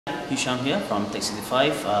Hisham here from Tech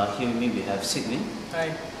 65. Here with me we have Sidwyn.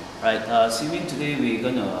 Hi. Right, Sidwyn, today we're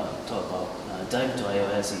going to talk about dive into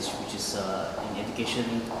iOS, which is an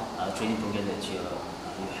education training program that you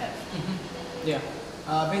have. Yeah.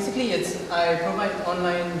 Basically, I provide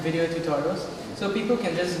online video tutorials, so people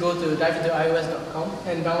can just go to diveintoios.com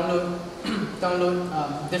and download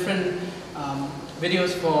different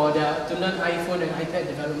videos to learn iPhone and iPad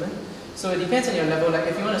development. So it depends on your level. Like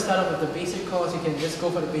if you want to start off with the basic course, you can just go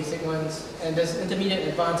for the basic ones. And there's intermediate,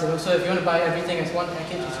 advanced, and also if you want to buy everything as one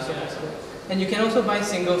package, it's also possible. And you can also buy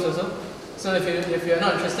singles also. So if you're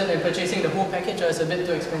not interested in purchasing the whole package or it's a bit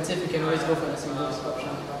too expensive, you can always go for the singles option.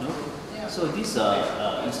 Yeah. So this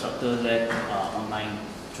instructor-led online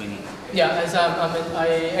training. Yeah, as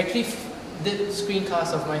I actually did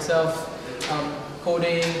screencasts of myself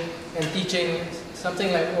coding and teaching,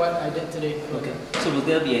 something like what I did today. Okay. So will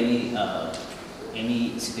there be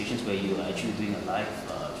any situations where you are actually doing a live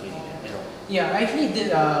training at all? Yeah, I actually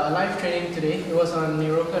did a live training today. It was on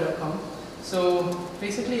neuroka.com. So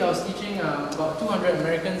basically I was teaching about 200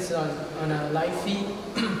 Americans on a live feed.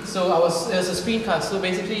 So it was a screencast. So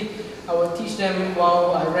basically I would teach them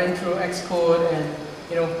while I ran through Xcode and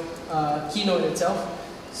Keynote itself.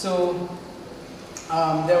 So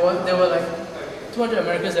there were like 200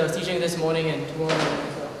 Americans that I was teaching this morning and tomorrow morning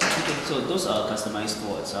as well. Okay, so those are customized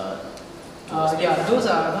towards yeah, those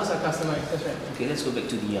are customized, that's right. Okay, let's go back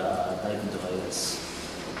to the dive into iOS.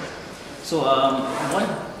 So what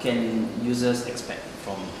can users expect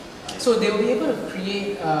from iOS? So they will be able to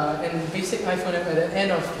create a basic iPhone app at the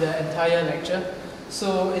end of the entire lecture.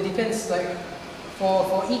 So it depends, like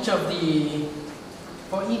for each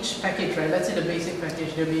package, right? Let's say the basic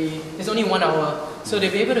package, it's only 1 hour. So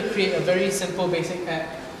they'll be able to create a very simple basic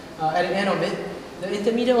app at the end of it. The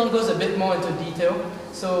intermediate one goes a bit more into detail.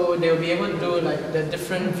 So they'll be able to do like the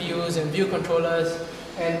different views and view controllers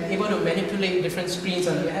and able to manipulate different screens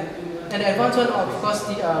on the app. And the advanced one, of course,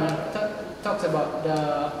 talks about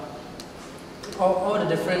all the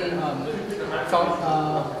different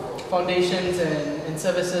foundations and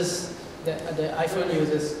services that the iPhone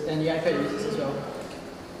uses and the iPad uses as well.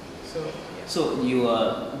 So you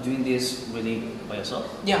are doing this really by yourself?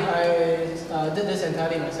 Yeah, I did this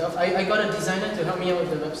entirely myself. I got a designer to help me out with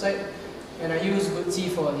the website, and I used Goodsy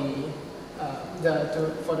for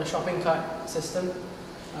the shopping cart system.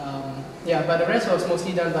 Yeah, but the rest was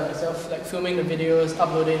mostly done by myself, like filming the videos,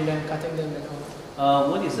 uploading them, cutting them, and all.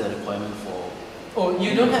 What is the requirement for? Oh,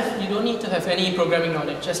 you don't need to have any programming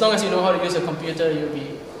knowledge. As long as you know how to use a computer, you'll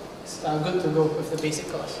be good to go with the basic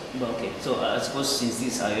course. Okay, so I suppose since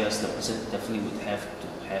this is iOS, the person definitely would have to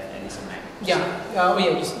have at least a Mac. Yeah,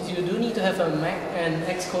 you do need to have a Mac and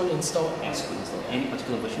Xcode installed. Xcode installed. Any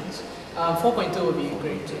particular versions? 4.2 would be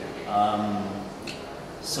great.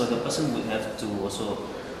 So the person would have to also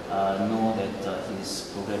know that he's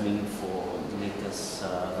programming for the latest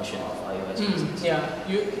version of iOS. Yeah,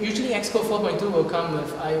 usually Xcode 4.2 will come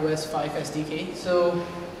with iOS 5 SDK. So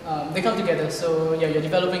they come together, so yeah, you're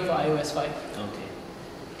developing for iOS 5. Okay.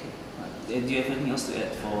 Do you have anything else to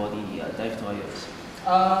add for the dive to iOS?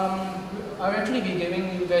 I'll actually be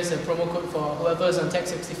giving you guys a promo code for whoever's on Tech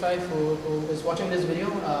 65 who is watching this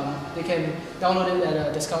video. They can download it at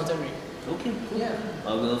a discounted rate. Okay, cool. Yeah.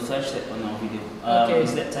 We'll flash that on our video. Okay.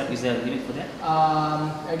 Is there a limit for that?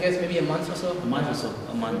 I guess maybe a month or so. A month or so.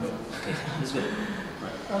 A month. Okay, that's good.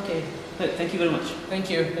 Right. Okay. Thank you very much. Thank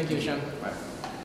you, Sean. Right.